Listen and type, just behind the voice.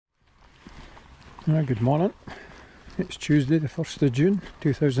Good morning. It's Tuesday the 1st of June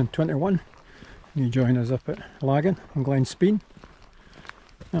 2021. You join us up at Laggan in Glen, Spean,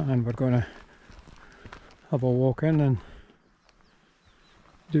 and we're going to have a walk in and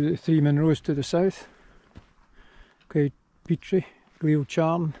do the three munros to the south: Creag Pitridh, Geal,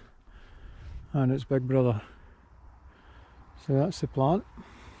 Charn and its big brother. So that's the plan.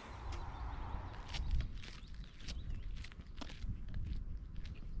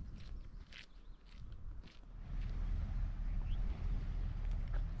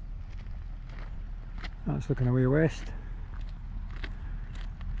 That's looking away west.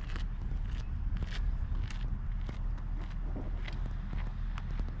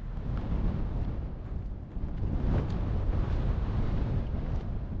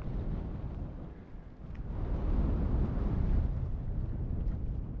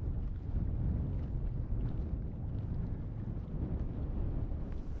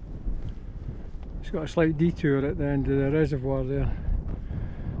 It's got a slight detour at the end of the reservoir there.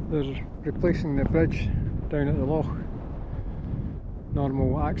 They're replacing the bridge down at the loch,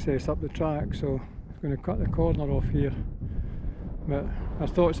 normal access up the track, so I'm going to cut the corner off here. But our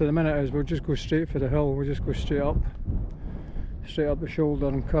thoughts at the minute is we'll just go straight for the hill. We'll just go straight up the shoulder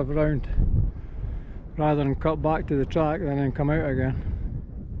and curve round, rather than cut back to the track and then come out again.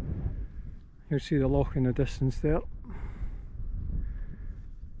 You'll see the loch in the distance there.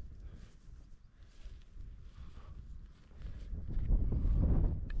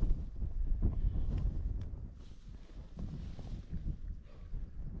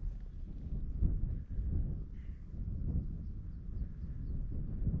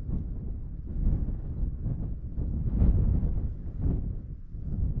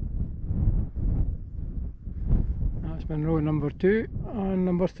 Munro number 2 and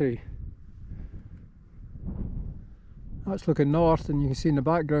number 3. That's looking north, and you can see in the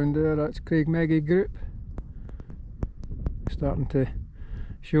background there that's Creag group starting to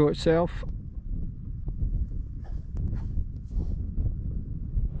show itself.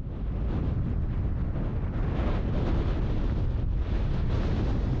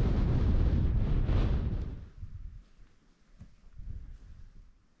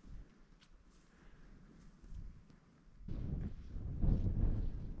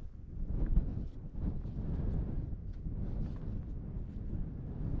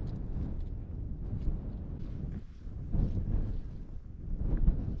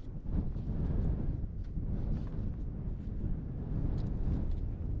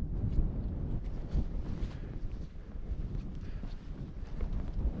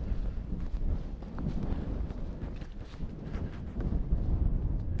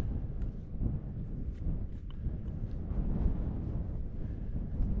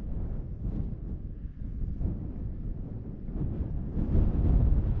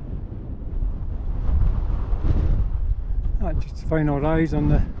 Just the final rise on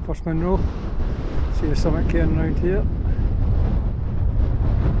the first munro. See the summit cairn around here.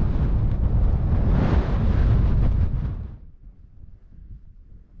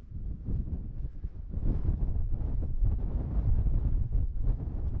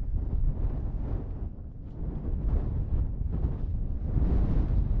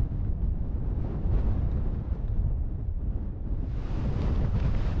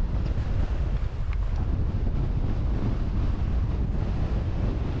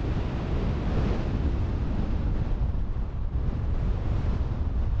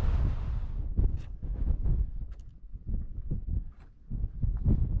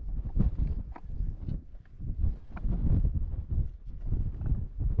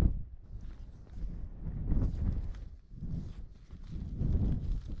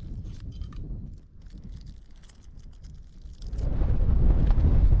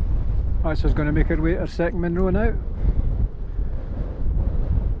 That's us going to make our way to our second munro now.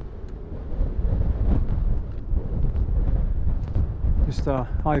 Just a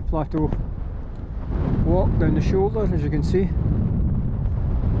high plateau walk down the shoulder, as you can see.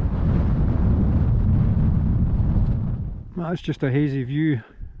 That's just a hazy view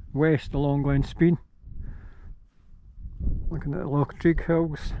west along Glen Spean, looking at the Loch Laggan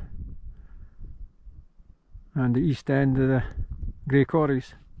hills and the east end of the grey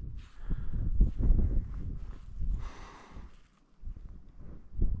quarries.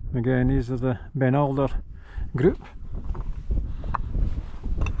 Again, these are the Beinn group.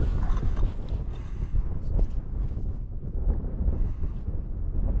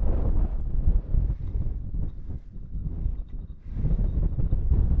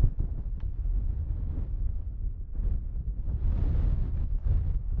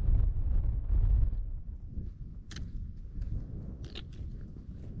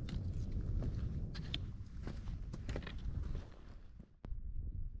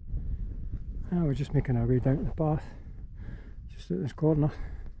 Now we're just making our way down the path, just at this corner,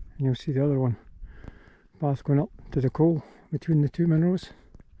 and you'll see the other one, path going up to the coal between the two munros.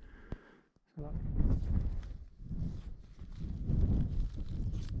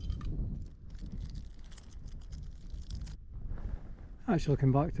 Actually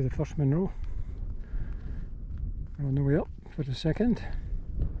looking back to the first munro, we're on the way up for the second.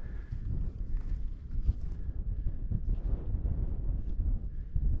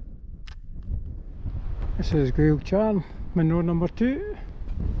 This is Geal Charn, munro number 2.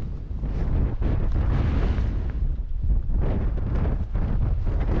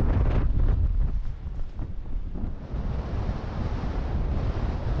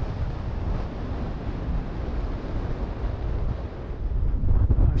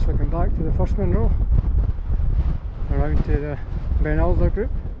 That's looking back to the first munro, around to the Beinn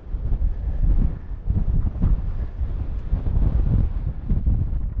group.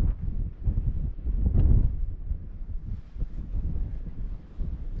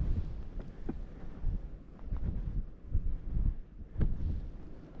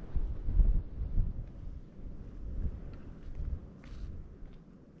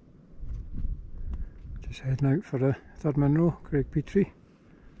 Just heading out for the third munro, Creag Pitridh,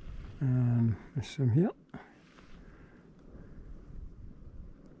 and there's some here.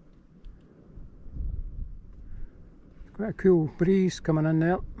 Quite a cool breeze coming in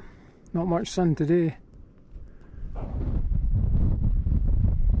there, not much sun today.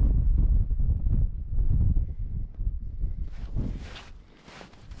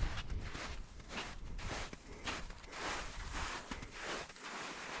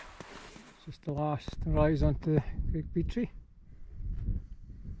 Just the last rise onto Creag Pitridh.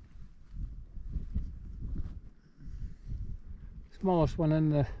 Smallest one in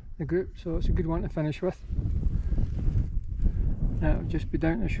the group, so it's a good one to finish with. Now it'll just be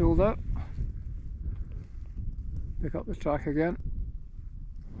down the shoulder, pick up the track again.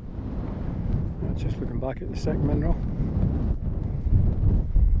 That's just looking back at the second munro.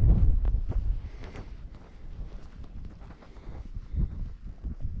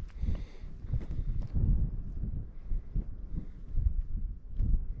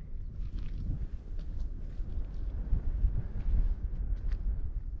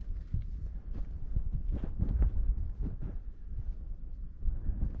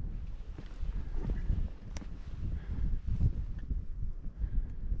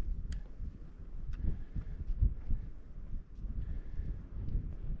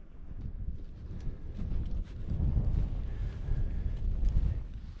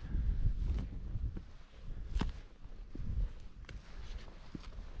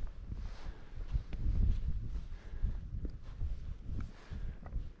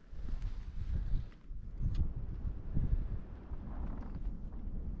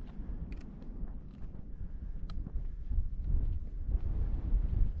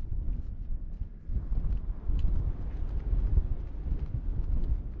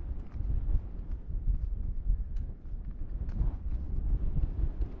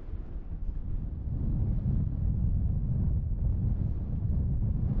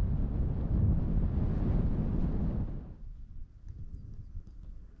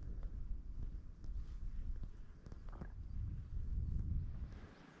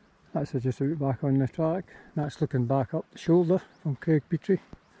 That's just out back on the track. That's looking back up the shoulder from Creag Pitridh.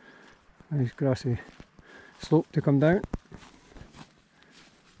 Nice grassy slope to come down.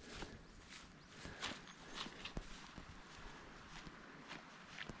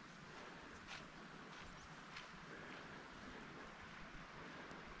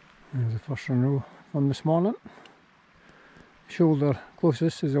 There's the first munro from this morning. Shoulder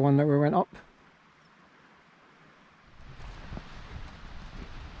closest is the one that we went up.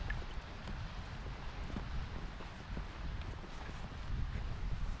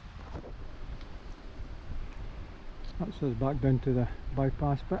 That's us back down to the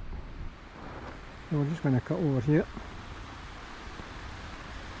bypass bit. So we're just going to cut over here,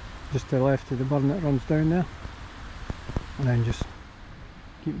 just to the left of the burn that runs down there, and then just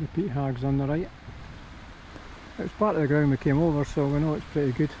keep the peat hags on the right. It's part of the ground we came over, so we know it's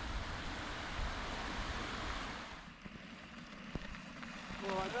pretty good.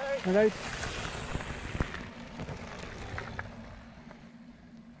 Alright.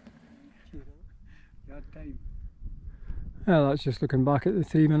 Well, that's just looking back at the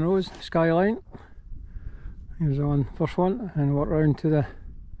 3 munros, skyline. Here's the one, first one, and walk round to the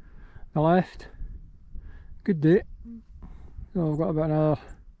left. Good day. So we've got about another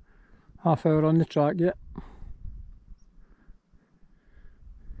half hour on the track yet.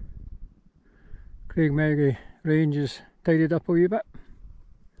 Craigmeggy range is tidied up a wee bit.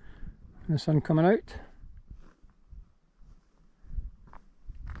 the sun coming out.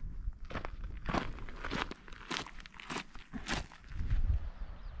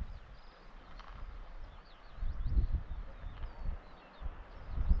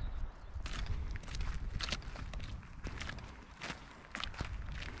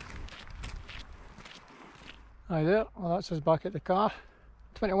 Hi there, well that's us back at the car.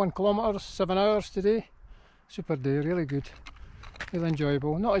 21 kilometres, 7 hours today. Super day, really good, really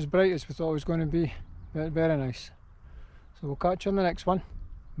enjoyable. Not as bright as we thought it was going to be, but very nice. So we'll catch you on the next one.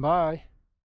 Bye.